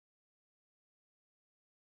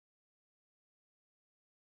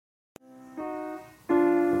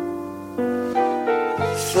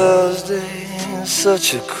Thursday,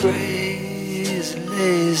 such a crazy,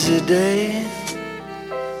 lazy day.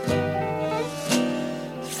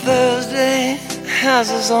 Thursday has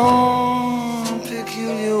its own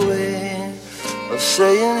peculiar way of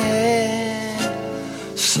saying hey.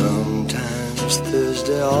 Sometimes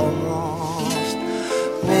Thursday almost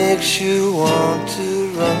makes you want to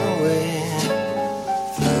run away.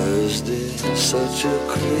 Thursday, such a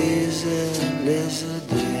crazy, lazy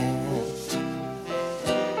day.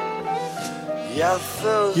 Yeah,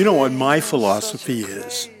 Thursday. You know what my philosophy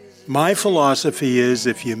is? My philosophy is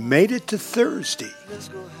if you made it to Thursday,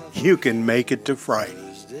 you can make it to Friday.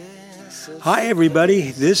 Hi,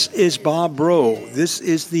 everybody. This is Bob Rowe. This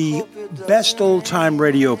is the Best Old Time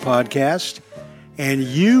Radio podcast, and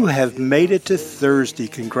you have made it to Thursday.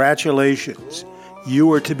 Congratulations.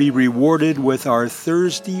 You are to be rewarded with our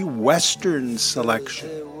Thursday Western selection,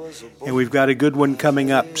 and we've got a good one coming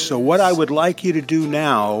up. So what I would like you to do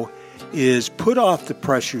now is put off the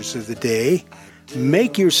pressures of the day,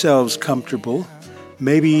 make yourselves comfortable,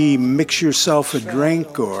 maybe mix yourself a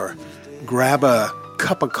drink or grab a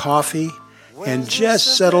cup of coffee and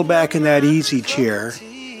just settle back in that easy chair,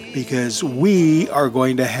 because we are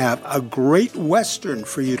going to have a great Western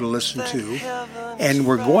for you to listen to, and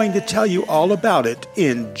we're going to tell you all about it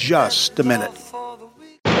in just a minute.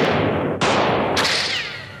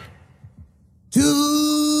 Tuesday,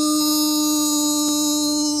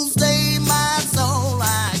 my soul,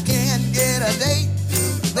 I can't get a date.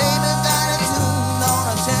 Baby got a tune on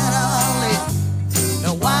a channel 8.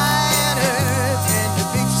 Now why on earth in the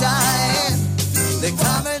big Cheyenne they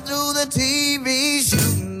coming through the TV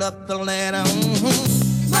shooting up the land?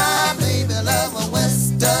 My baby love a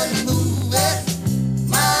Western movie.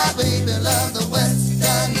 My baby love the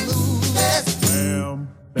Western movies. Bam,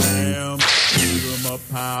 bam, shoot 'em up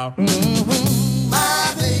high.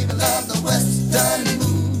 My baby love the Western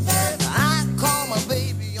movies. I call my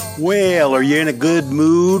baby on. Well, are you in a good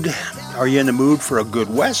mood? Are you in the mood for a good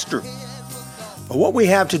Western? Well, what we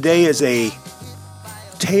have today is a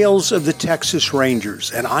Tales of the Texas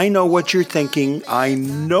Rangers. And I know what you're thinking. I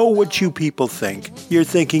know what you people think. You're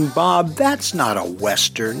thinking, Bob, that's not a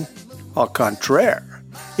Western. Au contraire.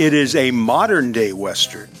 It is a modern-day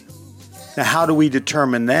Western. Now, how do we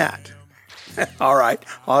determine that? All right,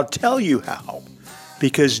 I'll tell you how.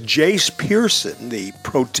 Because Jace Pearson, the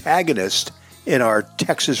protagonist in our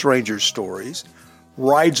Texas Rangers stories,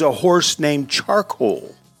 rides a horse named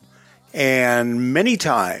Charcoal. And many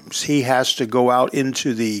times he has to go out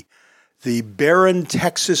into the barren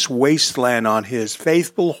Texas wasteland on his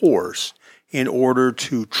faithful horse in order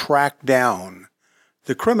to track down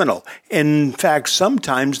the criminal. In fact,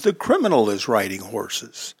 sometimes the criminal is riding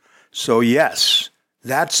horses. So yes,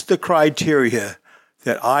 that's the criteria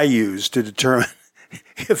that I use to determine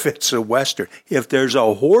if it's a Western. If there's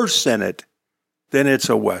a horse in it, then it's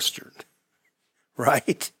a Western,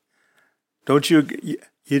 right? Don't you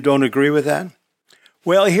don't agree with that?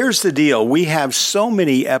 Well, here's the deal. We have so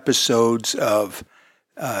many episodes of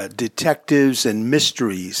detectives and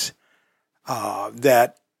mysteries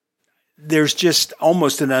that there's just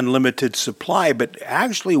almost an unlimited supply, but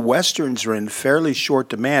actually Westerns are in fairly short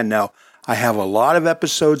demand. Now, I have a lot of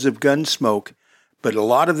episodes of Gunsmoke, but a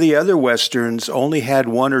lot of the other Westerns only had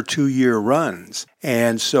 1 or 2 year runs.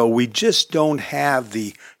 And so we just don't have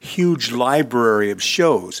the huge library of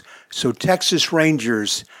shows. So Texas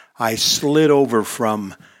Rangers, I slid over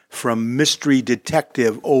from mystery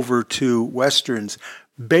detective over to Westerns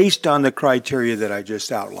based on the criteria that I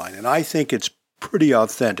just outlined. And I think it's pretty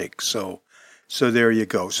authentic. So there you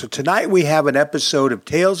go. So tonight we have an episode of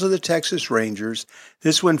Tales of the Texas Rangers.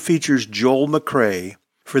 This one features Joel McCrea.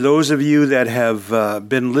 For those of you that have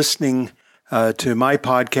been listening to my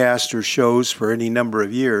podcast or shows for any number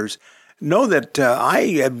of years, know that I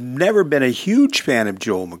have never been a huge fan of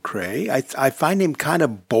Joel McCrea. I find him kind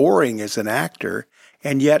of boring as an actor,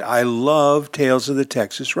 and yet I love Tales of the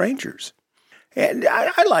Texas Rangers. And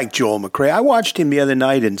I like Joel McCrea. I watched him the other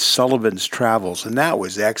night in Sullivan's Travels, and that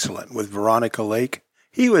was excellent with Veronica Lake.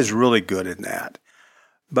 He was really good in that.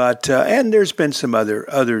 But and there's been some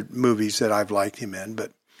other movies that I've liked him in.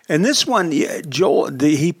 But and this one, Joel,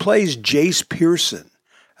 he plays Jace Pearson,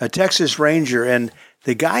 a Texas Ranger, and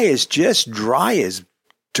the guy is just dry as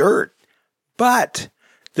dirt. But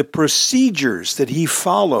the procedures that he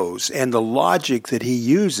follows and the logic that he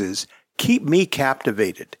uses keep me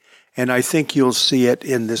captivated. And I think you'll see it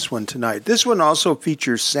in this one tonight. This one also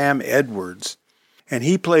features Sam Edwards, and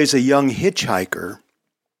he plays a young hitchhiker.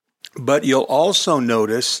 But you'll also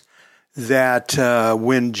notice that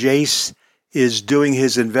when Jace is doing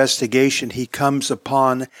his investigation, he comes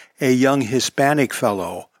upon a young Hispanic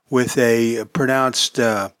fellow with a pronounced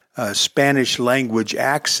Spanish language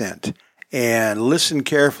accent. And listen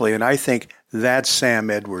carefully, and I think that's Sam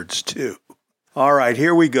Edwards, too. All right,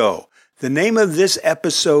 here we go. The name of this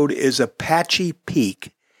episode is Apache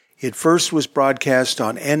Peak. It first was broadcast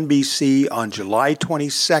on NBC on July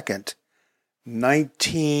 22nd,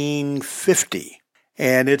 1950.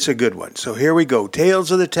 And it's a good one. So here we go.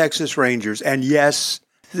 Tales of the Texas Rangers. And yes,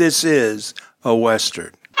 this is a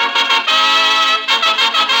Western.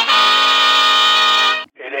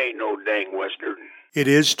 It ain't no dang Western. It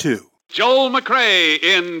is, too. Joel McCrea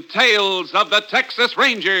in Tales of the Texas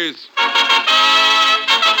Rangers.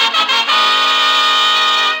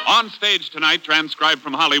 On stage tonight, transcribed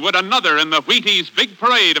from Hollywood, another in the Wheaties big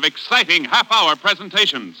parade of exciting half-hour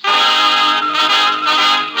presentations.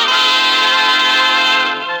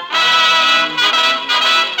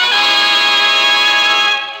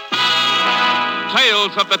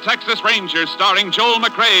 Tales of the Texas Rangers, starring Joel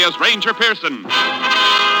McCrea as Ranger Pearson.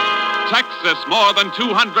 Texas, more than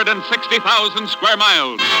 260,000 square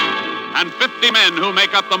miles, and 50 men who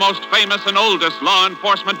make up the most famous and oldest law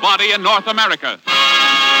enforcement body in North America.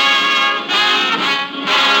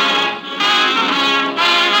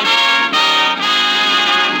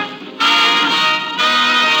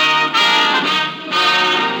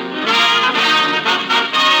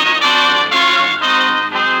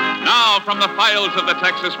 Now, from the files of the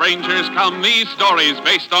Texas Rangers come these stories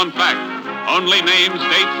based on fact. Only names,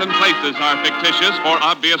 dates, and places are fictitious for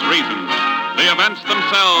obvious reasons. The events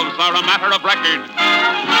themselves are a matter of record.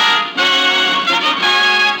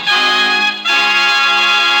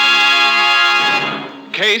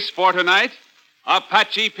 Case for tonight,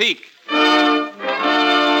 Apache Peak.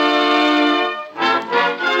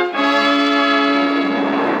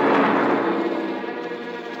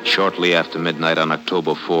 Shortly after midnight on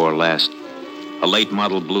October 4 last, a late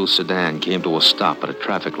model blue sedan came to a stop at a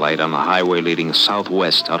traffic light on the highway leading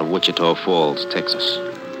southwest out of Wichita Falls, Texas.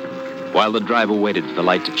 While the driver waited for the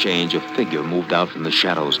light to change, a figure moved out from the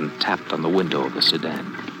shadows and tapped on the window of the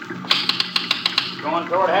sedan. Going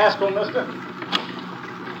toward Haskell, mister?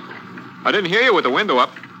 I didn't hear you with the window up.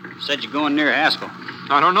 Said you're going near Haskell.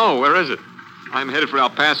 I don't know. Where is it? I'm headed for El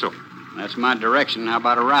Paso. That's my direction. How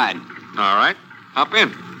about a ride? All right. Hop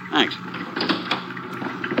in. Thanks.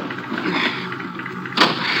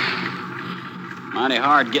 Mighty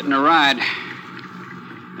hard getting a ride.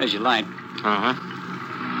 There's your light. Uh-huh.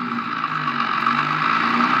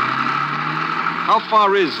 How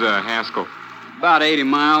far is Haskell? About 80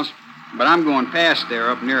 miles. But I'm going past there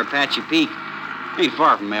up near Apache Peak. Ain't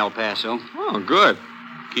far from El Paso. Oh, good.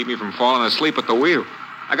 Keep me from falling asleep at the wheel.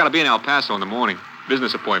 I gotta be in El Paso in the morning.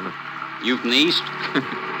 Business appointment. You from the east?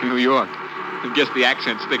 New York. I guess the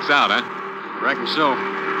accent sticks out, huh? Reckon so.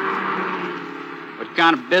 What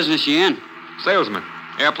kind of business you in? Salesman.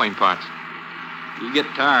 Airplane parts. You get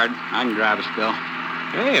tired, I can drive a spell.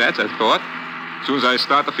 Hey, that's a thought. As soon as I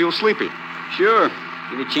start to feel sleepy. Sure.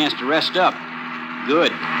 Give you a chance to rest up.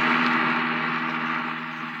 Good.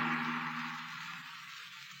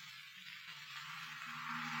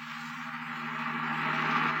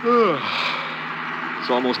 It's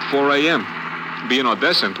almost 4 a.m. Be in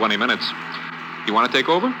Odessa in 20 minutes. You want to take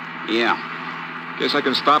over? Yeah. Guess I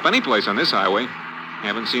can stop any place on this highway.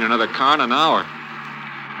 Haven't seen another car in an hour.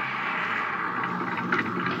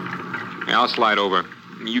 Yeah, I'll slide over.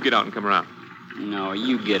 You get out and come around. No,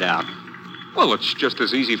 you get out. Well, it's just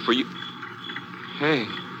as easy for you. Hey,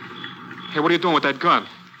 what are you doing with that gun?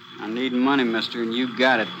 I need money, mister, and you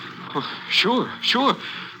got it. Oh, sure.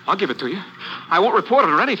 I'll give it to you. I won't report it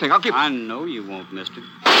or anything. I know you won't, mister.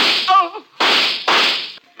 Oh!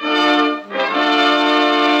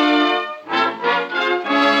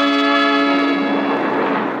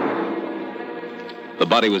 The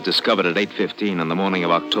body was discovered at 8:15 on the morning of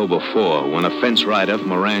October 4 when a fence rider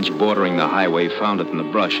from a ranch bordering the highway found it in the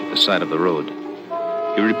brush at the side of the road.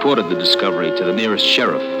 He reported the discovery to the nearest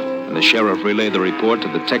sheriff, and the sheriff relayed the report to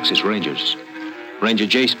the Texas Rangers. Ranger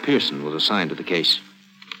Jace Pearson was assigned to the case.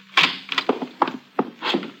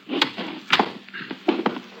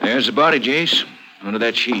 There's the body, Jace, under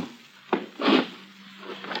that sheet.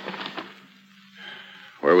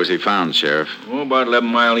 Where was he found, Sheriff? Oh, about 11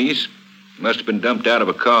 miles east. Must have been dumped out of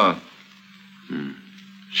a car.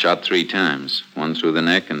 Shot 3 times. 1 through the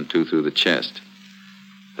neck and 2 through the chest.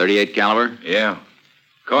 .38 caliber? Yeah.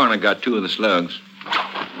 Coroner got 2 of the slugs.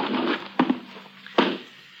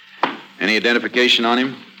 Any identification on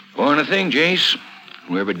him? Wasn't a thing, Jace.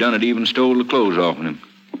 Whoever done it even stole the clothes off of him.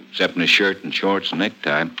 Except in his shirt and shorts and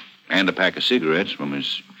necktie. And a pack of cigarettes from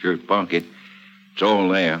his shirt pocket. It's all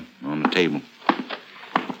there on the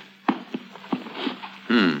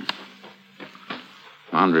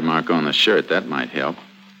laundry mark on the shirt. That might help.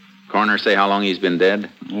 Coroner say how long he's been dead?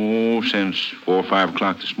 Oh, since 4 or 5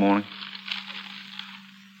 o'clock this morning.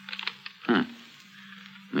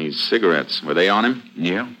 These cigarettes, were they on him?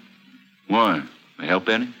 Yeah. Why? They help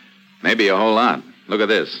any? Maybe a whole lot. Look at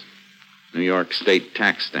this. New York State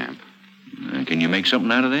tax stamp. Can you make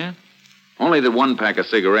something out of that? Only that one pack of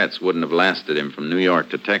cigarettes wouldn't have lasted him from New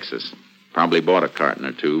York to Texas. Probably bought a carton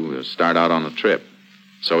or two to start out on the trip.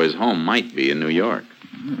 So his home might be in New York.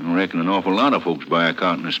 I reckon an awful lot of folks buy a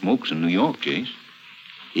carton of smokes in New York, Chase.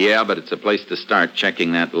 Yeah, but it's a place to start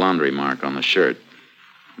checking that laundry mark on the shirt.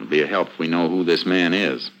 It'll be a help if we know who this man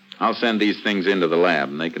is. I'll send these things into the lab,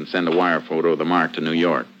 and they can send a wire photo of the mark to New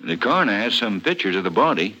York. The coroner has some pictures of the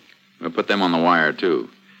body. We'll put them on the wire, too.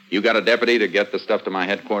 You got a deputy to get the stuff to my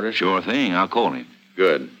headquarters? Sure thing. I'll call him.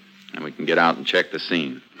 Good. And we can get out and check the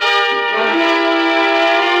scene.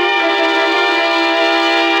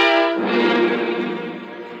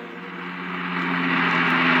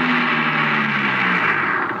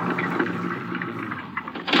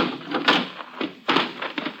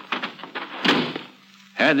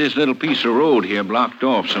 Had this little piece of road here blocked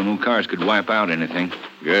off so no cars could wipe out anything.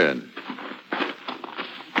 Good.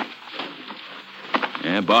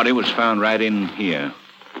 Yeah, body was found right in here.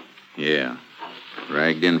 Yeah.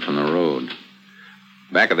 Dragged in from the road.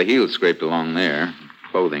 Back of the heel scraped along there.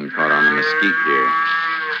 Clothing caught on the mesquite here.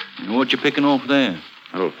 And what you picking off there?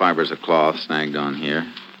 Little fibers of cloth snagged on here.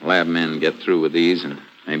 Lab men get through with these and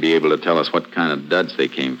may be able to tell us what kind of duds they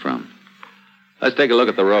came from. Let's take a look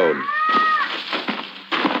at the road.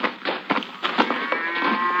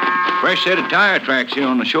 Fresh set of tire tracks here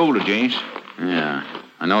on the shoulder, Jace. Yeah,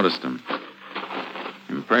 I noticed them.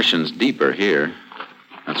 Impressions deeper here.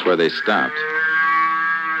 That's where they stopped.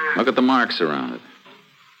 Look at the marks around it.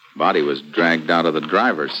 Body was dragged out of the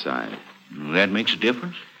driver's side. That makes a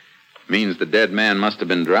difference? Means the dead man must have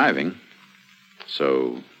been driving.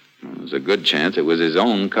 So, there's a good chance it was his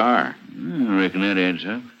own car. I reckon that adds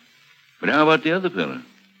up. But how about the other fella?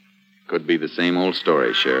 Could be the same old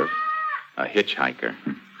story, Sheriff. A hitchhiker.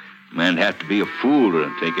 Man'd have to be a fool to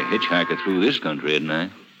take a hitchhiker through this country, hadn't I?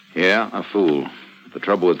 Yeah, a fool. The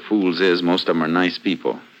trouble with fools is most of them are nice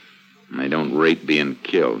people. And they don't rate being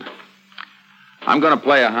killed. I'm going to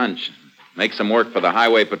play a hunch. Make some work for the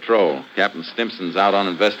highway patrol. Captain Stimson's out on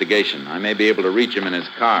investigation. I may be able to reach him in his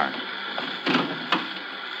car.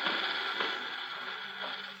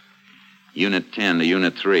 Unit 10 to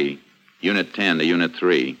Unit 3. Unit 10 to Unit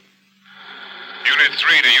 3. Unit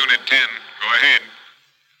 3 to Unit 10. Go ahead.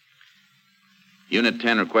 Unit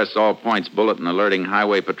 10 requests all points bulletin alerting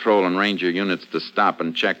highway patrol and ranger units to stop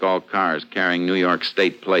and check all cars carrying New York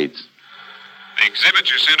State plates. The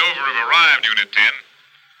exhibits you sent over have arrived, Unit 10.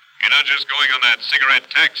 You're not just going on that cigarette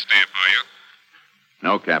tax stamp, are you?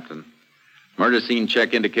 No, Captain. Murder scene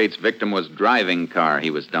check indicates victim was driving car he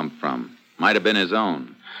was dumped from. Might have been his own.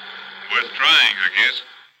 Worth trying, I guess.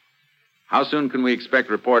 How soon can we expect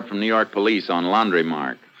report from New York police on laundry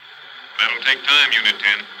mark? That'll take time, Unit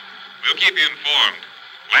 10. We'll keep you informed.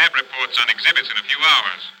 Lab reports on exhibits in a few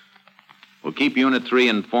hours. We'll keep Unit 3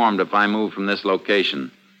 informed if I move from this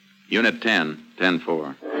location. Unit 10,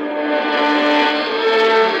 10-4.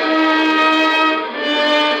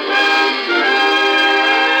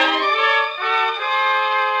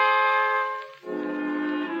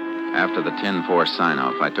 After the 10-4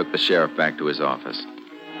 sign-off, I took the sheriff back to his office.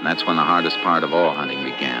 And that's when the hardest part of all hunting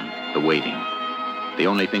began, the waiting. The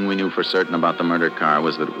only thing we knew for certain about the murder car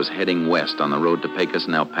was that it was heading west on the road to Pecos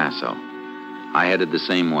and El Paso. I headed the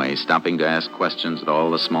same way, stopping to ask questions at all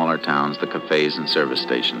the smaller towns, the cafes and service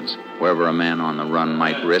stations, wherever a man on the run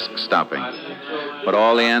might risk stopping. But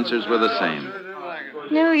all the answers were the same.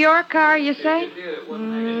 New York car, you say?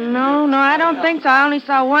 No, I don't think so. I only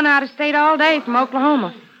saw one out of state all day from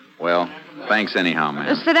Oklahoma. Well, thanks anyhow,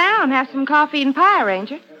 ma'am. Sit down, have some coffee and pie,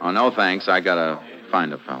 Ranger. Oh, no thanks. I gotta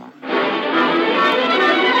find a fellow.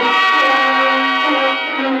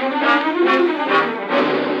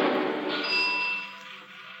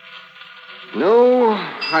 No,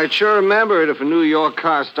 I'd sure remember it if a New York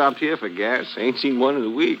car stopped here for gas. Ain't seen one in a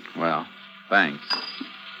week. Well, thanks.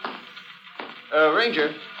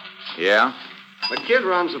 Ranger. Yeah? The kid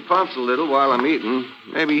runs the pumps a little while I'm eating.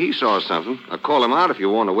 Maybe he saw something. I'll call him out if you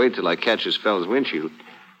want to wait till I catch this fella's windshield.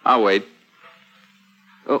 I'll wait.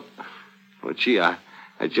 Oh, well, gee, I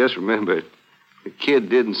just remembered. The kid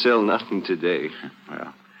didn't sell nothing today.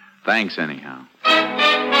 Well, thanks anyhow.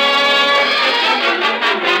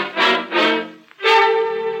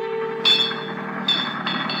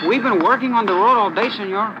 We've been working on the road all day,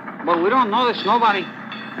 senor, but we don't notice nobody.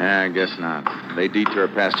 Yeah, I guess not. They detour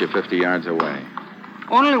past you 50 yards away.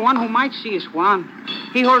 Only one who might see is Juan.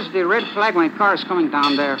 He holds the red flag when a car is coming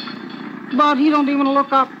down there. But he don't even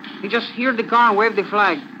look up. He just hears the car and wave the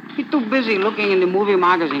flag. He's too busy looking in the movie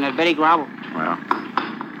magazine at Betty Gravel. Well,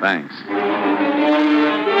 thanks.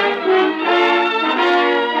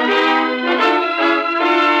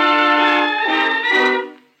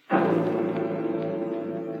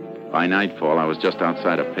 By nightfall, I was just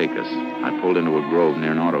outside of Pecos. I pulled into a grove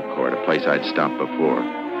near an auto court, a place I'd stopped before.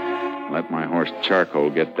 Let my horse Charcoal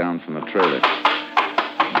get down from the trailer.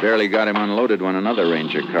 Barely got him unloaded when another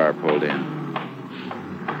Ranger car pulled in.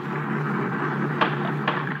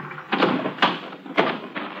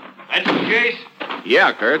 That's you, Chase?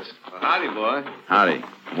 Yeah, Kurtz. Well, howdy, boy. Howdy.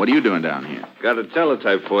 What are you doing down here? Got a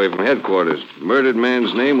teletype for you from headquarters. Murdered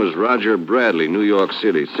man's name was Roger Bradley, New York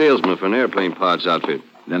City. Salesman for an airplane parts outfit.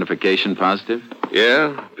 Identification positive?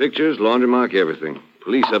 Yeah, pictures, laundry mark, everything.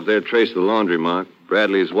 Police up there traced the laundry mark.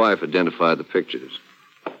 Bradley's wife identified the pictures.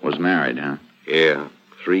 Was married, huh? Yeah,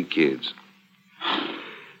 3 kids.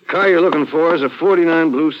 Car you're looking for is a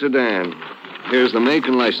 49 blue sedan. Here's the make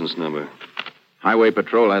and license number. Highway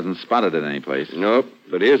Patrol hasn't spotted it anyplace. Nope,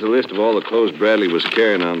 but here's a list of all the clothes Bradley was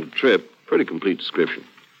carrying on the trip. Pretty complete description.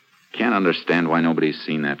 Can't understand why nobody's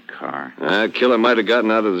seen that car. Killer might have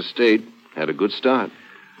gotten out of the state. Had a good start.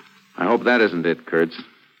 I hope that isn't it, Kurtz.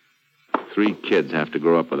 3 kids have to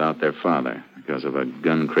grow up without their father because of a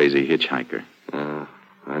gun-crazy hitchhiker.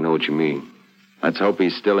 I know what you mean. Let's hope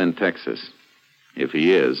he's still in Texas. If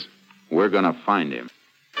he is, we're going to find him.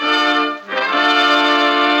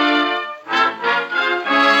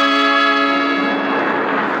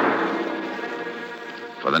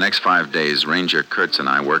 For the next 5 days, Ranger Kurtz and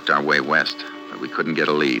I worked our way west, but we couldn't get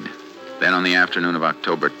a lead. Then on the afternoon of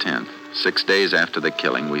October 10th, 6 days after the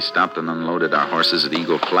killing, we stopped and unloaded our horses at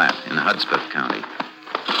Eagle Flat in Hudspeth County.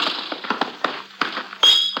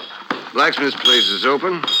 Blacksmith's place is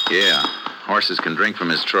open? Yeah. Horses can drink from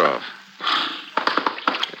his trough.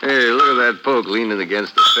 Hey, look at that poke leaning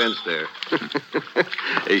against the fence there.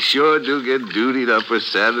 They sure do get dutied up for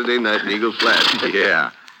Saturday night in Eagle Flat.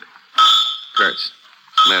 Yeah. Kurtz.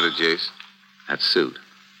 What's the matter, Jace? That suit.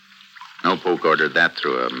 No poke ordered that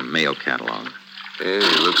through a mail catalog. Hey,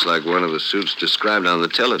 it looks like one of the suits described on the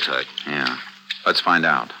teletype. Yeah. Let's find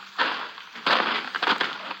out.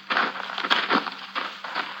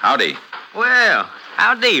 Howdy. Well,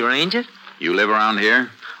 howdy, Ranger. You live around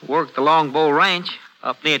here? Work the Longbow Ranch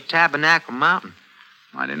up near Tabernacle Mountain.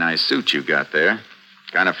 Mighty nice suit you got there.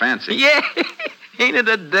 Kind of fancy. Yeah, ain't it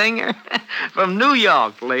a dinger? From New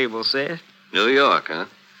York, the label says. New York, huh?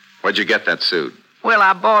 Where'd you get that suit? Well,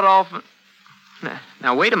 I bought off...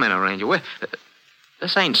 Now, wait a minute, Ranger.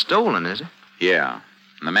 This ain't stolen, is it? Yeah.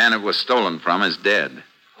 And the man it was stolen from is dead.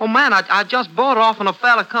 Oh, man, I just bought off when a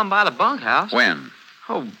fella come by the bunkhouse. When?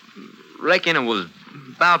 Oh, reckon it was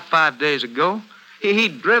about 5 days ago. He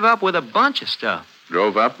drove up with a bunch of stuff.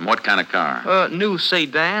 Drove up? And what kind of car? New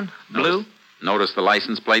sedan, blue. Notice the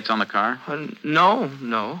license plates on the car? No.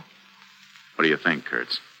 What do you think,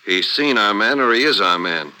 Kurtz? He's seen our man or he is our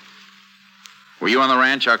man. Were you on the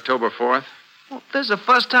ranch October 4th? Well, this is the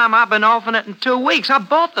first time I've been off in it in 2 weeks. I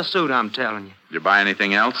bought the suit, I'm telling you. Did you buy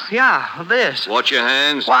anything else? Yeah, this. Watch your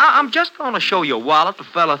hands. Well, I'm just going to show you a wallet the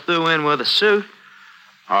fella threw in with the suit.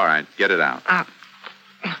 All right, get it out.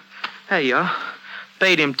 Hey, yo.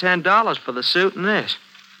 Paid him $10 for the suit and this.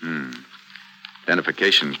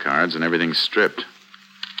 Identification cards and everything stripped.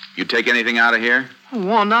 You take anything out of here?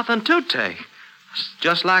 Well, nothing to take. It's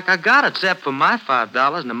just like I got it, except for my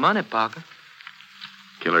 $5 in the money pocket.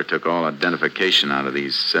 Killer took all identification out of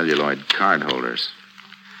these celluloid card holders.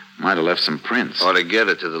 Might have left some prints. Ought to get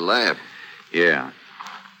it to the lab. Yeah.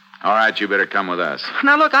 All right, you better come with us.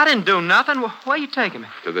 Now, look, I didn't do nothing. Where you taking me?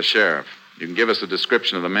 To the sheriff. You can give us a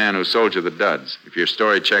description of the man who sold you the duds. If your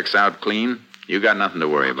story checks out clean, you got nothing to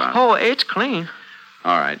worry about. Oh, it's clean.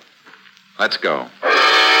 All right. Let's go.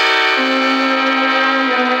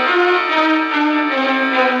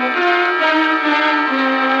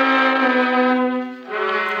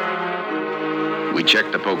 We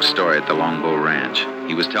checked the poke's story at the Longbow Ranch.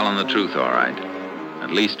 He was telling the truth, all right.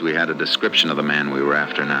 At least we had a description of the man we were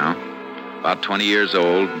after now. About 20 years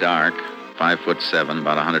old, dark, 5'7",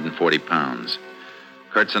 about 140 pounds.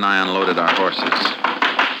 Kurtz and I unloaded our horses.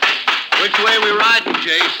 Which way we riding,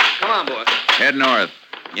 Jace? Come on, boy. Head north,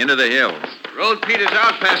 into the hills. Road peters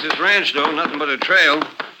out past his ranch, though. Nothing but a trail.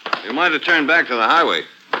 We might have turned back to the highway.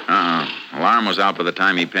 Alarm was out by the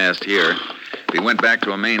time he passed here. If he went back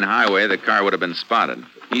to a main highway, the car would have been spotted.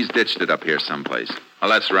 He's ditched it up here someplace. Well,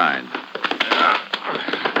 let's ride.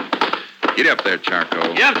 Get up there,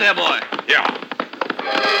 Charcoal. Get up there, boy. Yeah.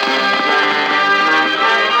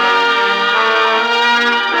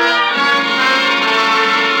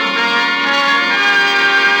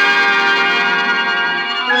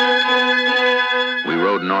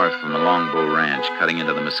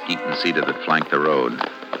 mesquite and cedar that flanked the road.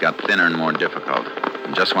 It got thinner and more difficult.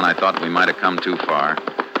 And just when I thought we might have come too far,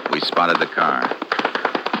 we spotted the car.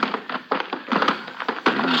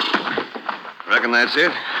 Reckon that's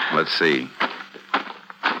it? Let's see.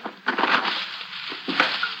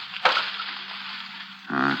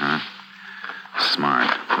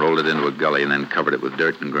 Smart. Rolled it into a gully and then covered it with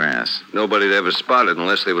dirt and grass. Nobody'd ever spot it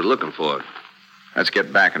unless they were looking for it. Let's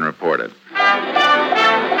get back and report it.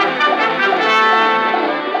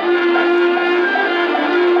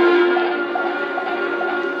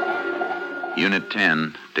 Unit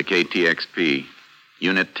 10 to KTXP.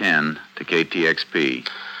 Unit 10 to KTXP.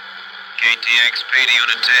 KTXP to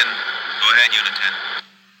Unit 10. Go ahead, Unit 10.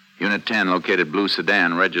 Unit 10 located blue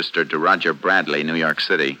sedan registered to Roger Bradley, New York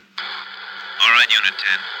City. All right, Unit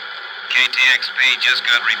 10. KTXP just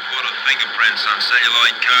got report of fingerprints on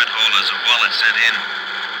celluloid card holders and wallets sent in.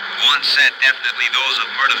 One set definitely those of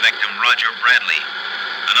murder victim Roger Bradley.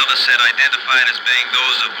 Another set identified as being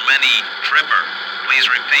those of Lenny Tripper. Please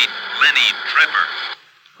repeat, Lenny Tripper.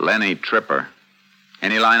 Lenny Tripper.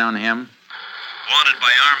 Any line on him? Wanted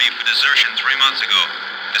by Army for desertion 3 months ago.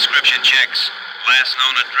 Description checks. Last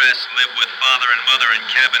known address, lived with father and mother in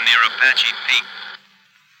cabin near Apache Peak.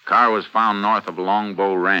 Car was found north of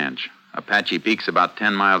Longbow Ranch. Apache Peak's about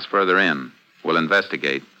 10 miles further in. We'll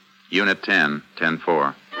investigate. Unit 10,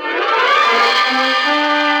 10-4.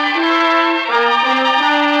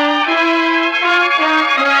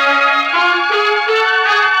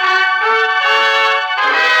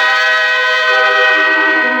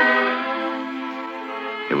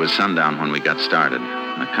 It was sundown when we got started.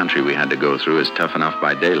 The country we had to go through is tough enough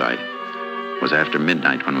by daylight. It was after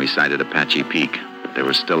midnight when we sighted Apache Peak. There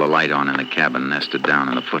was still a light on in the cabin nested down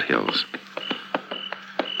in the foothills.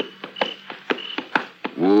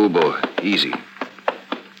 Whoa, boy. Easy.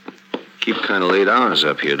 Keep kind of late hours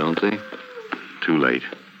up here, don't they? Too late.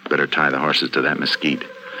 Better tie the horses to that mesquite.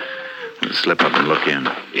 We'll slip up and look in.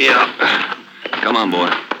 Yeah. Come on, boy.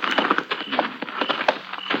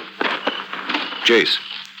 Jace.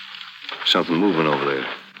 Something moving over there.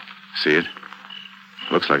 See it?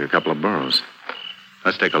 Looks like a couple of burros.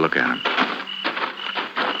 Let's take a look at them.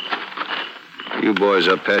 You boys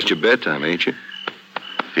up past your bedtime, ain't you?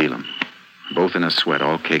 Feel them. Both in a sweat,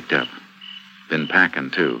 all caked up. Been packing,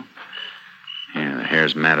 too. Yeah, the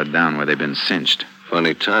hair's matted down where they've been cinched.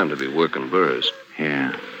 Funny time to be working burros.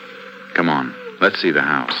 Yeah. Come on. Let's see the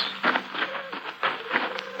house.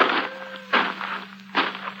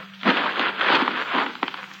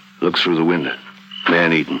 Look through the window.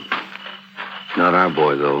 Man-eaten. Not our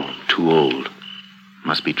boy, though. Too old.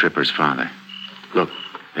 Must be Tripper's father. Look,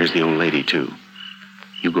 there's the old lady, too.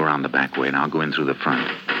 You go around the back way, and I'll go in through the front.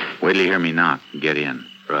 Wait till you hear me knock and get in.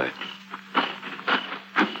 Right.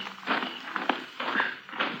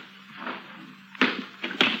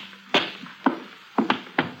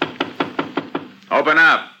 Open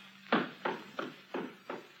up.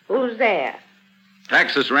 Who's there?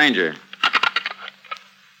 Texas Ranger.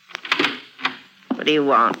 What do you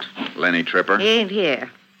want? Lenny Tripper. He ain't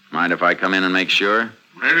here. Mind if I come in and make sure?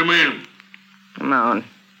 Let him in. Come on.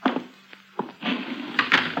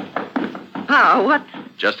 Oh, what?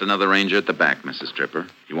 Just another ranger at the back, Mrs. Tripper.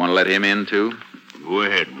 You want to let him in, too? Go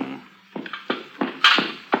ahead, Mom.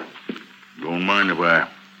 Don't mind if I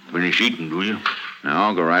finish eating, do you?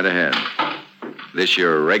 No, go right ahead. This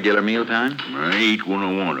your regular mealtime? I eat when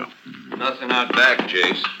I want to. Nothing out back,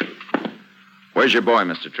 Jace. Where's your boy,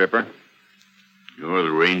 Mr. Tripper? You're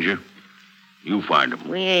the ranger. You find him.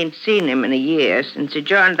 We ain't seen him in a year since he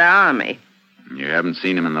joined the Army. You haven't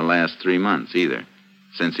seen him in the last 3 months, either.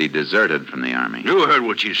 Since he deserted from the Army. You heard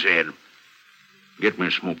what she said. Get me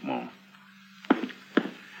a smoke, Mo.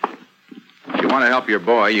 If you want to help your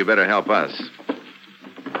boy, you better help us.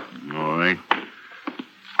 All right.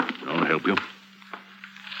 I'll help you.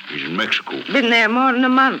 He's in Mexico. Been there more than a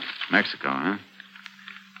month. Mexico, huh?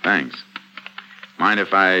 Thanks. Mind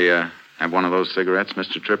if I have one of those cigarettes,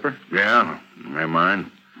 Mr. Tripper? Yeah, I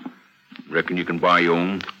mind. Reckon you can buy your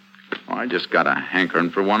own? Oh, I just got a hankering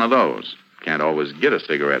for one of those. Can't always get a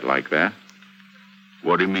cigarette like that.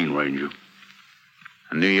 What do you mean, Ranger?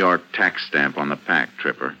 A New York tax stamp on the pack,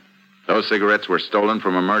 Tripper. Those cigarettes were stolen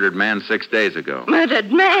from a murdered man 6 days ago.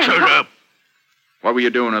 Murdered man? Shut up! What were you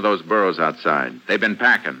doing with those burros outside? They've been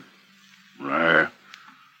packing. I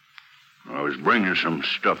was bringing some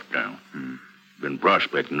stuff down. Been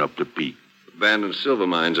prospecting up the peak. Abandoned silver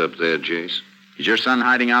mines up there, Jace. Is your son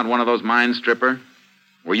hiding out one of those mines, Tripper?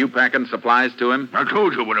 Were you packing supplies to him? I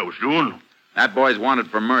told you what I was doing. That boy's wanted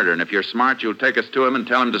for murder, and if you're smart, you'll take us to him and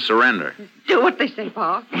tell him to surrender. Do what they say,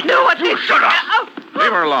 Pa. Do what they say. Shut up!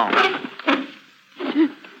 Leave her alone.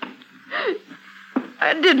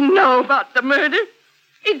 I didn't know about the murder.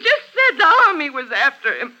 He just said the army was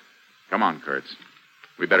after him. Come on, Kurtz.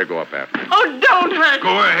 We better go up after him. Oh, don't hurt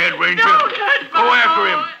Go ahead, Ranger. Don't hurt Go my after boy.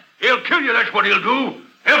 him. He'll kill you, that's what he'll do.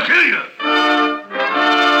 He'll kill you.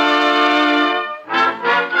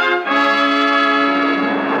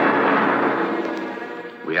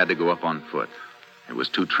 We had to go up on foot. It was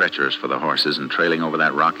too treacherous for the horses, and trailing over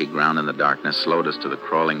that rocky ground in the darkness slowed us to the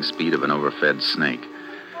crawling speed of an overfed snake.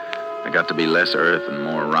 There got to be less earth and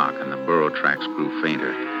more rock, and the burro tracks grew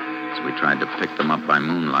fainter, so we tried to pick them up by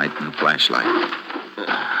moonlight and flashlight.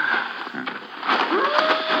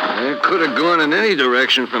 It could have gone in any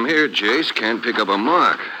direction from here, Jace. Can't pick up a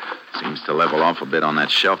mark. Seems to level off a bit on that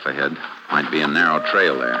shelf ahead. Might be a narrow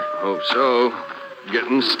trail there. Hope so.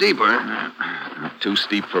 Getting steeper. Not too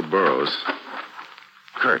steep for burros.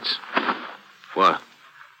 Kurtz. What?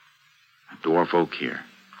 Dwarf oak here.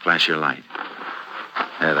 Flash your light.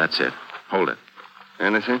 There, that's it. Hold it.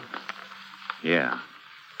 Anything? Yeah.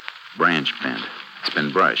 Branch bent. It's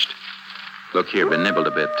been brushed. Look here, been nibbled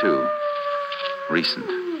a bit, too. Recent.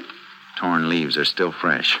 Torn leaves are still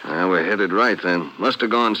fresh. Well, we're headed right, then. Must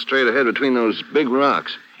have gone straight ahead between those big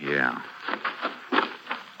rocks. Yeah.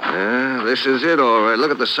 Yeah, this is it, all right.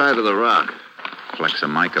 Look at the side of the rock. Flecks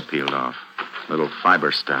of mica peeled off. Little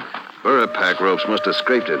fiber stuck. Burrapack ropes must have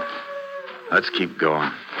scraped it. Let's keep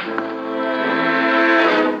going.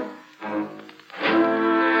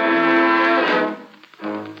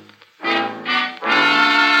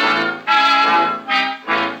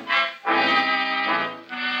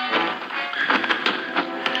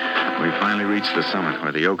 The summit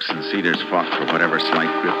where the oaks and cedars fought for whatever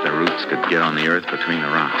slight grip their roots could get on the earth between the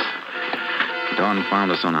rocks. Dawn found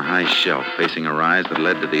us on a high shelf facing a rise that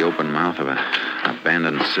led to the open mouth of an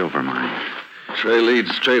abandoned silver mine. Trail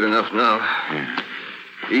leads straight enough now. Yeah.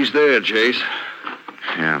 He's there, Jace.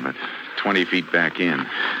 Yeah, but 20 feet back in.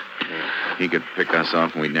 He could pick us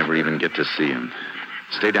off and we'd never even get to see him.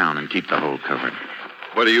 Stay down and keep the hole covered.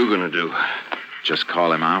 What are you going to do? Just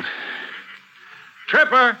call him out.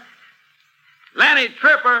 Tripper! Lenny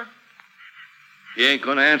Tripper! He ain't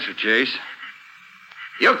going to answer, Jace.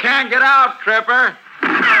 You can't get out, Tripper.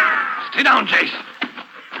 Stay down, Jace.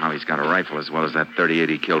 Now he's got a rifle as well as that .38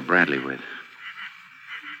 he killed Bradley with.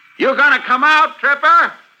 You gonna come out, Tripper?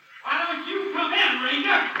 Why don't you come in,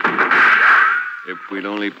 Ranger? If we'd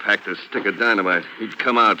only packed a stick of dynamite, he'd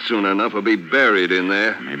come out soon enough or be buried in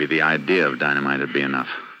there. Maybe the idea of dynamite would be enough.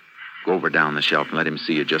 Go over down the shelf and let him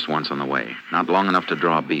see you just once on the way. Not long enough to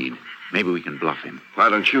draw a bead. Maybe we can bluff him. Why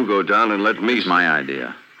don't you go down and let me... It's my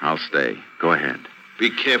idea. I'll stay. Go ahead. Be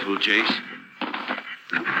careful, Jace.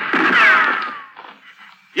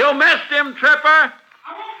 You missed him, Tripper. I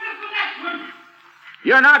won't miss the next one.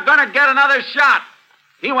 You're not gonna get another shot.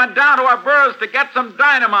 He went down to our burrows to get some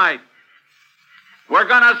dynamite. We're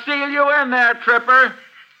gonna seal you in there, Tripper.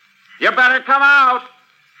 You better come out.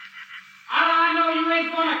 How do I know you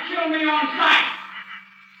ain't gonna kill me on sight?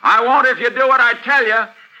 I won't if you do what I tell you.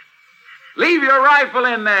 Leave your rifle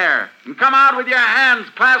in there and come out with your hands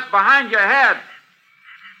clasped behind your head.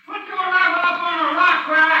 Put your rifle up on a rock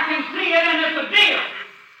where I can see it, and it's a deal.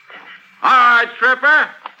 All right, Tripper.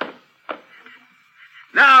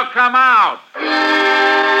 Now come out.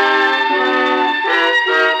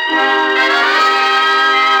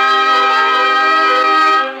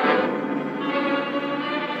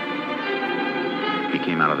 He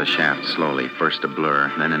came out of the shaft slowly, first a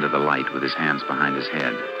blur, then into the light with his hands behind his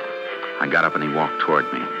head. I got up and he walked toward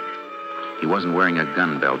me. He wasn't wearing a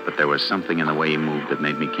gun belt, but there was something in the way he moved that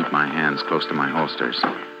made me keep my hands close to my holsters.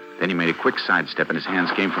 Then he made a quick sidestep, and his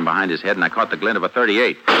hands came from behind his head, and I caught the glint of a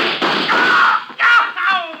 .38.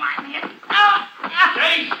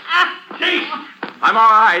 Jace! I'm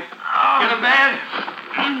all right. Get him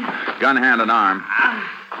bad? Gun, hand, and arm.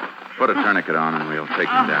 Put a tourniquet on, and we'll take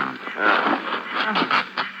him down.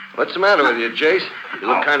 What's the matter with you, Jace? You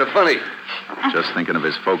look kind of funny. Just thinking of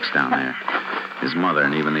his folks down there. His mother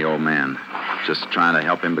and even the old man. Just trying to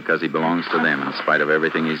help him because he belongs to them in spite of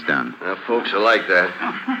everything he's done. Folks are like that.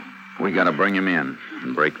 We got to bring him in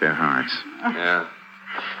and break their hearts. Yeah.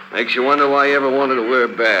 Makes you wonder why he ever wanted to wear a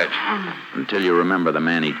badge. Until you remember the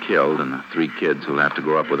man he killed and the 3 kids who'll have to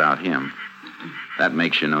grow up without him. That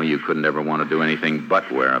makes you know you couldn't ever want to do anything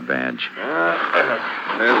but wear a badge.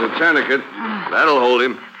 There's a tourniquet. That'll hold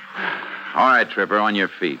him. All right, Tripper, on your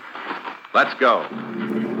feet. Let's go.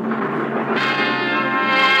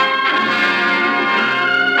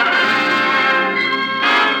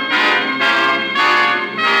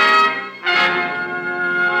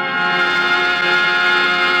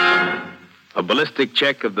 A ballistic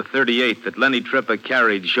check of the .38 that Lenny Tripper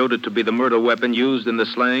carried showed it to be the murder weapon used in the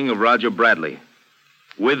slaying of Roger Bradley.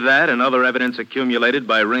 With that and other evidence accumulated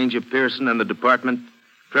by Ranger Pearson and the department,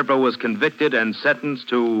 Tripper was convicted and sentenced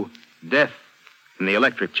to death in the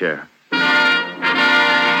electric chair.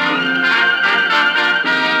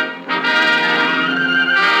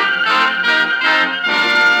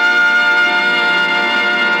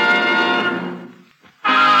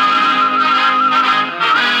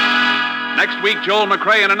 Next week, Joel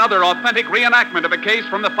McCrea in another authentic reenactment of a case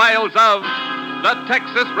from the files of the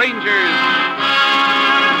Texas Rangers.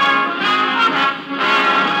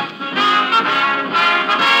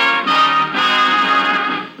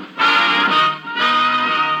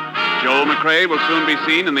 Joel McCrea will soon be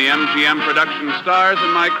seen in the MGM production Stars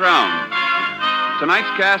in My Crown. Tonight's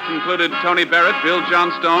cast included Tony Barrett, Bill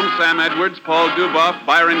Johnstone, Sam Edwards, Paul Duboff,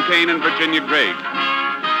 Byron Kane, and Virginia Gregg.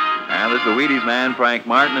 And this is the Wheaties man, Frank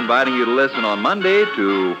Martin, inviting you to listen on Monday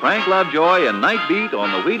to Frank Lovejoy and Night Beat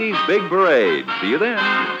on the Wheaties Big Parade. See you then.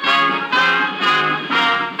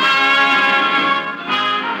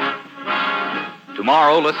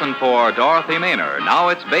 Tomorrow, listen for Dorothy Maynor. Now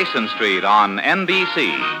it's Basin Street on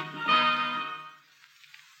NBC.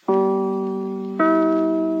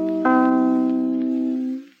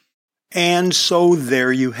 And so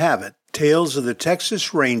there you have it. Tales of the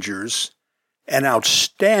Texas Rangers, an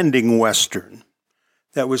outstanding Western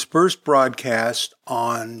that was first broadcast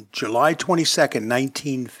on July 22nd,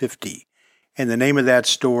 1950. And the name of that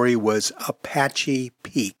story was Apache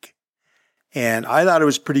Peak. And I thought it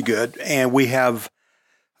was pretty good. And we have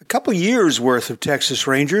a couple years worth of Texas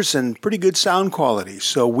Rangers and pretty good sound quality.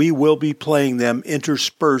 So we will be playing them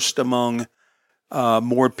interspersed among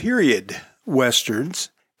more period Westerns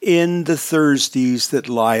in the Thursdays that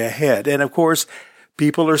lie ahead. And of course,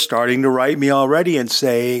 people are starting to write me already and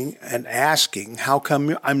saying and asking, how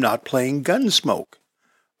come I'm not playing Gunsmoke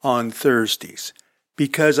on Thursdays?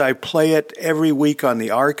 Because I play it every week on the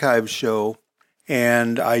archive show,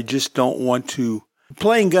 and I just don't want to.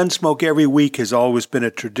 Playing Gunsmoke every week has always been a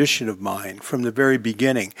tradition of mine from the very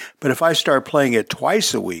beginning. But if I start playing it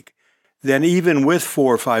twice a week, then even with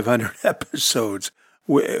 400 or 500 episodes,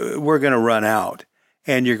 we're going to run out.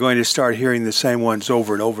 And you're going to start hearing the same ones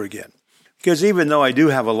over and over again. Because even though I do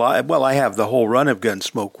have a lot, well, I have the whole run of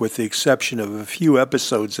Gunsmoke with the exception of a few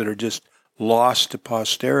episodes that are just lost to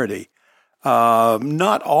posterity.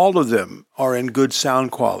 Not all of them are in good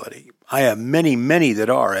sound quality. I have many, many that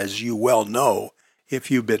are, as you well know, if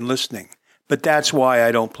you've been listening. But that's why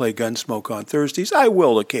I don't play Gunsmoke on Thursdays. I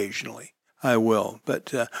will occasionally. I will.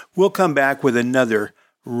 But we'll come back with another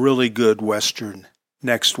really good Western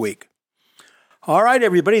next week. All right,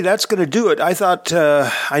 everybody, that's going to do it. I thought,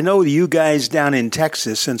 I know you guys down in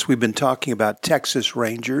Texas, since we've been talking about Texas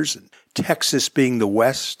Rangers and Texas being the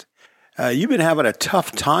West, you've been having a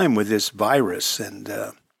tough time with this virus. And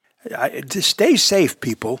stay safe,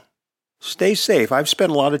 people. Stay safe. I've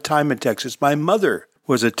spent a lot of time in Texas. My mother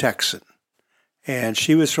was a Texan, and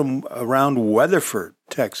she was from around Weatherford,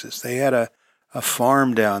 Texas. They had a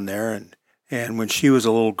farm down there, and when she was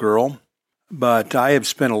a little girl. But I have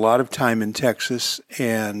spent a lot of time in Texas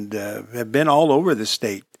and have been all over the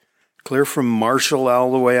state, clear from Marshall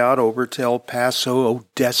all the way out over to El Paso,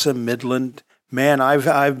 Odessa, Midland. Man,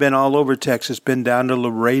 I've been all over Texas, been down to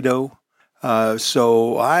Laredo.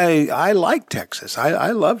 So I like Texas.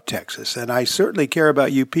 I love Texas, and I certainly care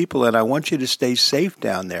about you people, and I want you to stay safe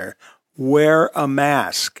down there. Wear a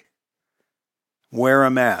mask. Wear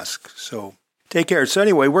a mask. So take care. So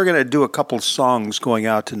anyway, we're going to do a couple songs going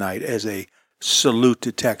out tonight as a salute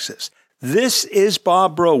to Texas. This is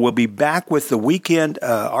Bob Bro. We'll be back with the weekend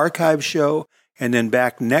archive show and then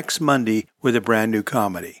back next Monday with a brand new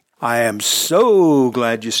comedy. I am so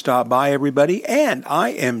glad you stopped by, everybody, and I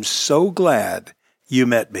am so glad you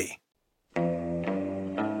met me.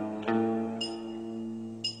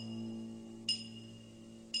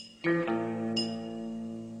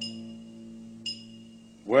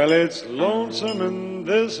 Well, it's lonesome in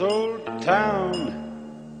this old town.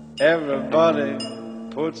 Everybody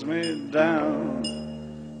puts me down.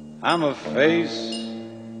 I'm a face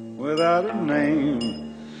without a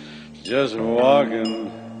name, just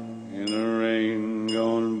walking in the rain,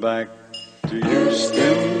 going back to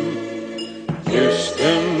Houston,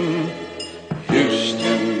 Houston,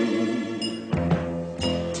 Houston.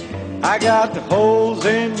 I got the holes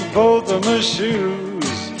in both of my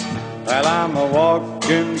shoes, while I'm a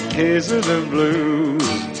walking case of the blues.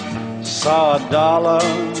 Saw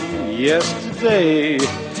 $1 yesterday,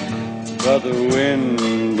 but the wind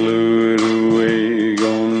blew it away.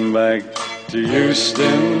 Going back to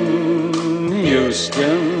Houston,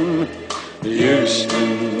 Houston,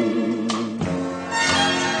 Houston.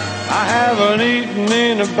 I haven't eaten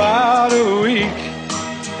in about a week.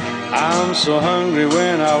 I'm so hungry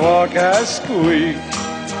when I walk, I squeak.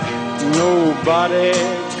 Nobody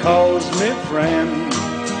calls me friend.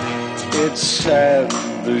 It's sad,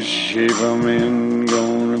 the shape I'm in.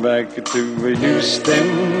 Going back to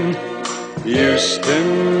Houston,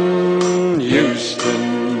 Houston,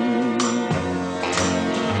 Houston.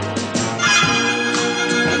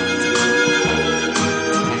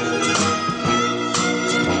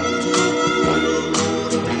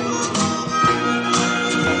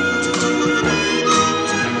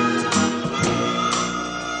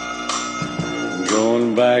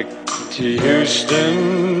 Back to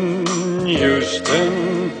Houston,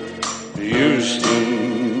 Houston,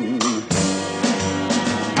 Houston.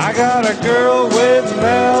 I got a girl waiting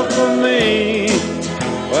out for me.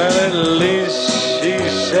 Well, at least she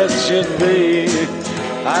said she'd be.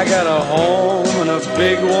 I got a home and a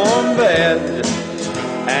big warm bed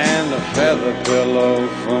and a feather pillow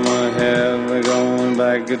for my head. We're going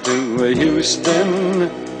back to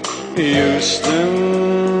Houston,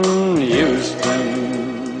 Houston, Houston.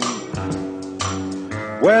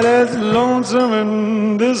 Well, it's lonesome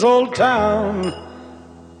in this old town.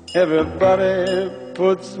 Everybody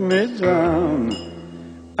puts me down.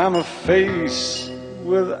 I'm a face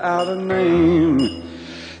without a name,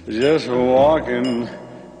 just walking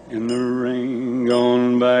in the rain.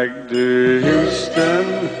 Going back to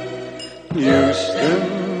Houston,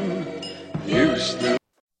 Houston, Houston.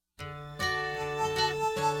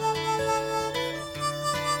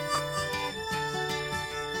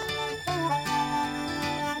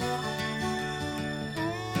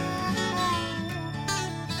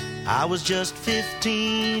 I was just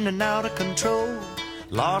 15 and out of control,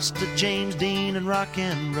 lost to James Dean and rock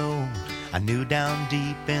and roll. I knew down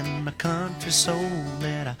deep in my country soul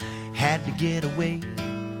that I had to get away.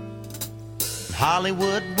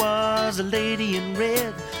 Hollywood was a lady in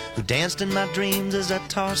red who danced in my dreams as I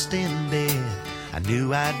tossed in bed. I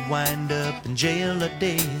knew I'd wind up in jail or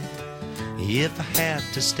dead if I had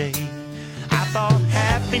to stay. I thought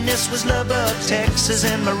happiness was Lubbock, Texas,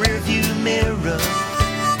 in my rearview mirror.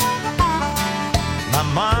 My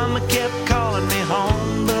mama kept calling me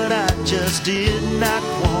home, but I just did not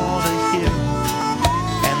want to hear her.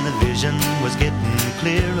 And the vision was getting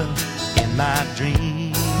clearer in my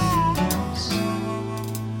dreams.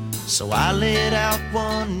 So I lit out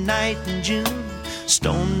one night in June,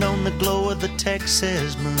 stoned on the glow of the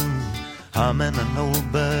Texas moon, humming an old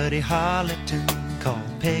Buddy Holly tune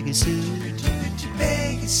called Peggy Sue.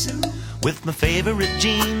 Peggy Sue. With my favorite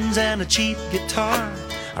jeans and a cheap guitar,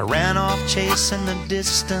 I ran off chasing a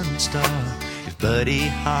distant star. If Buddy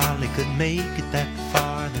Holly could make it that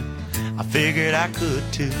far, then I figured I could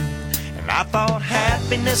too. And I thought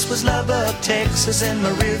happiness was Lubbock, Texas, in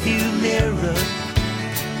my rearview mirror.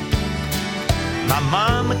 My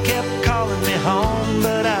mama kept calling me home,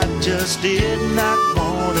 but I just did not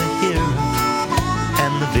want to hear her.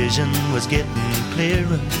 And the vision was getting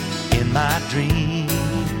clearer in my dreams.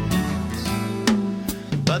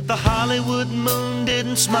 But the Hollywood moon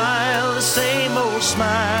didn't smile the same old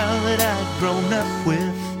smile that I'd grown up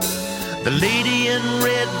with. The lady in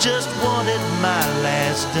red just wanted my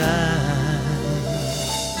last dime.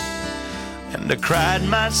 And I cried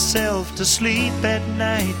myself to sleep at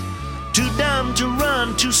night, too dumb to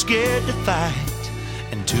run, too scared to fight,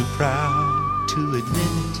 and too proud to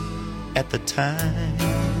admit it at the time.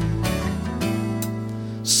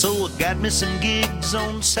 So I got me some gigs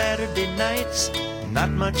on Saturday nights, not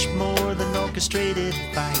much more than orchestrated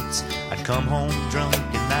fights. I'd come home drunk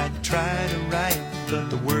and I'd try to write, but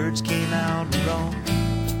the words came out wrong.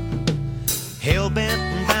 Hell-bent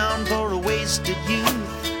and bound for a wasted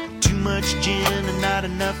youth, too much gin and not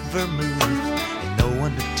enough vermouth, and no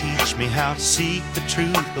one to teach me how to seek the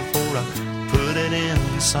truth before I put it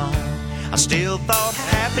in song. I still thought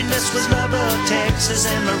happiness was Lubbock, Texas,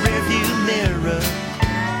 in my rearview mirror.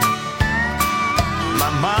 My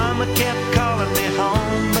mama kept calling me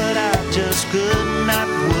home, but I just would not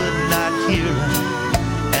hear her.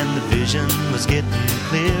 And the vision was getting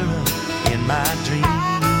clearer in my dreams.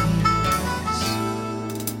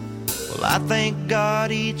 Well, I thank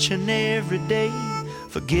God each and every day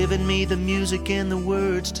for giving me the music and the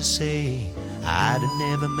words to say. I'd have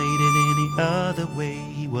never made it any other way.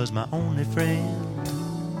 He was my only friend.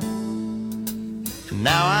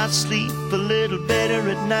 Now I sleep a little better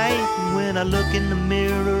at night, and when I look in the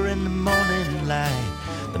mirror in the morning light,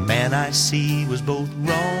 the man I see was both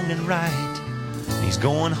wrong and right. He's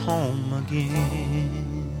going home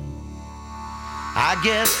again. I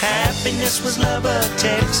guess happiness was Lubbock,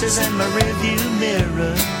 Texas, in my rearview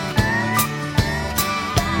mirror.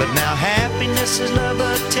 But now happiness is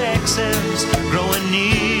Lubbock, Texas, growing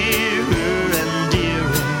nearer and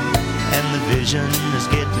dearer. vision is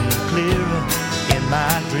getting clearer in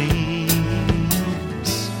my dreams,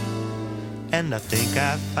 and I think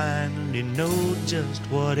I finally know just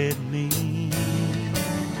what it means.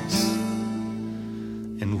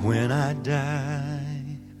 And when I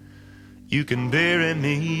die, you can bury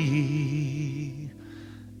me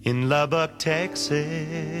in Lubbock, Texas,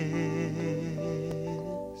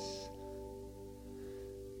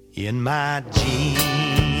 in my jeans.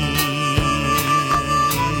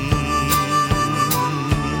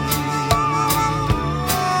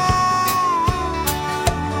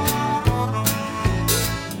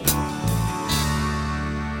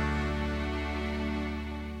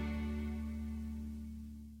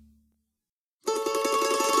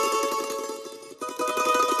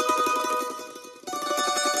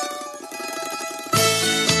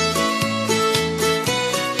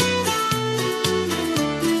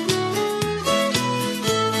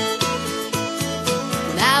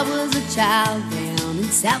 Child down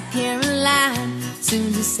in South Carolina,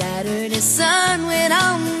 soon the Saturday sun went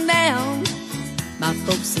on down. My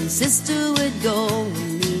folks and sister would go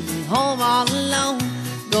and leave me home all alone,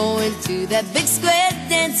 going to that big square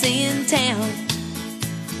dance in town.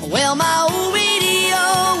 Well, my old radio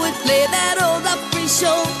would play that old Opry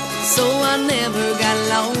show, so I never got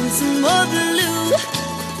lonesome or blue.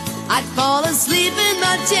 I'd fall asleep in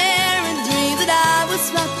my chair and dream that I was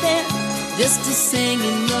right there, just a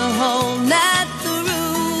singing the whole night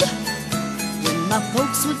through. When my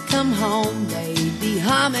folks would come home, they'd be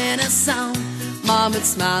humming a song. Mom would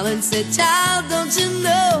smile and say, child, don't you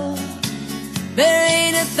know, there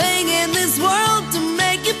ain't a thing in this world to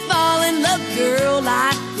make you fall in love, girl,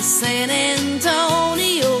 like the San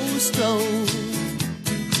Antonio stroll.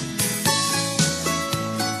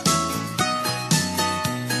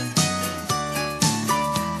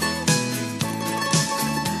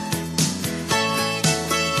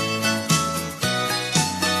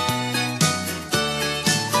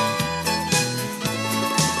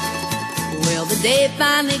 The day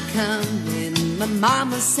finally come when my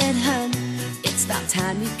mama said, hun, it's about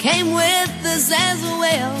time you came with us as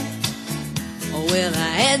well. Well,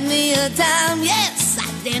 I had me a time, yes, I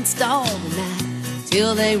danced all the night,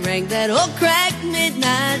 till they rang that old crack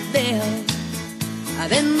midnight bell.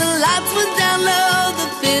 Then the lights went down low, the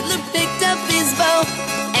fiddler picked up his bow,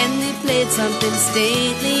 and he played something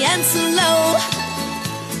stately and slow.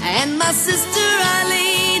 And my sister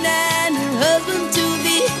Eileen and her husband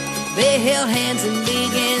to-be, they held hands and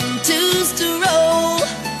began to roll.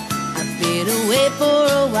 I've been away for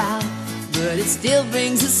a while, but it still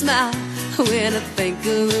brings a smile when I think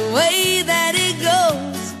of the way that it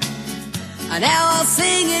goes. Now I'll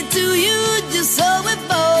sing it to you just so we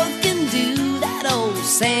both can do that old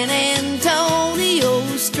San Antonio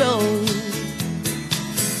stroll.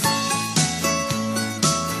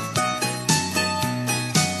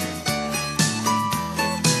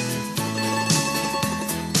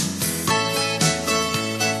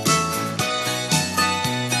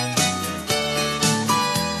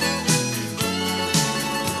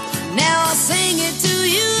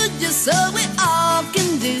 So